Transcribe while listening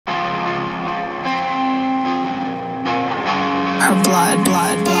her blood,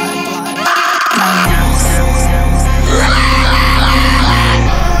 my mouth.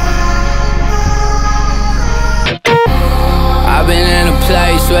 I've been in a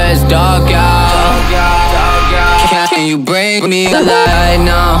place where it's dark out. Can you bring me a light?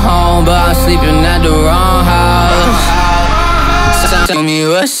 Now I'm home, but I'm sleeping at the wrong house. Tell me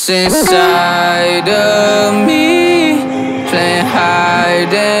what's inside of me. Playing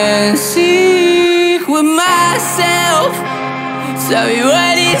hide and seek with myself. Tell me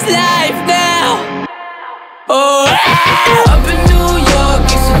what is life now. Oh, up in New York,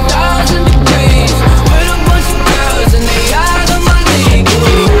 it's 1,000 degrees with a bunch of girls and they out of my league.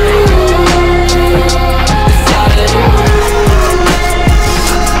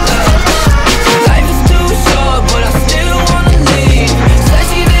 Life is too short, but I still wanna leave. Said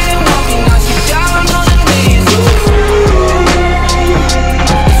she didn't want me, now she down on her knees.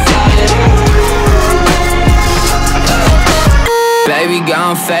 Baby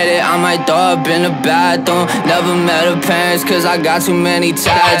gone faded, I might throw up in the bathroom. Never met her parents cause I got too many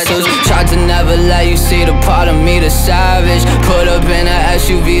tattoos. Tried to never let you see the part of me that's savage. Put up in a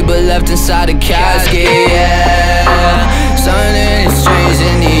SUV but left inside a casket, yeah. Something is strange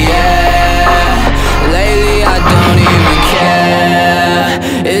in the air. Lately I don't even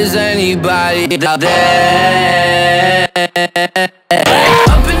care. Is anybody out there?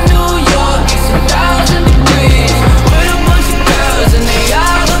 Up in New York, it's 1,000 degrees with a bunch of girls and they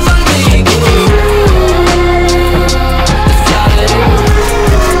out of my league.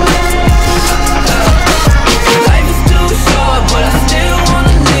 Life is too short, but I still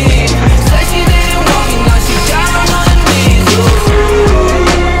wanna leave. Said she didn't want me, now she down on her knees.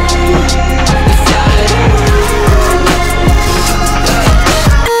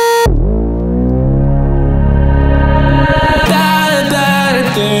 Bad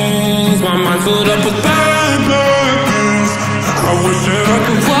things, my mind filled up with bad things. I wish that I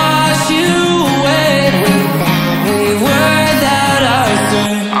could wash you away with every word that I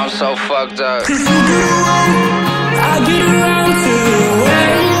say. I'm so fucked up. Cause you get around, I get around to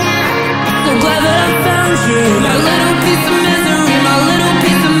it. So glad that I found you. My little piece of misery, my little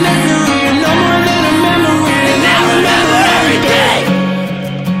piece of misery. No more than a memory, and I remember every day.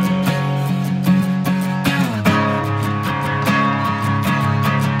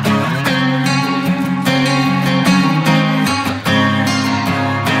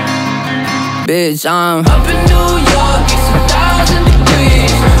 Bitch, I'm up in New York, it's 1,000 degrees.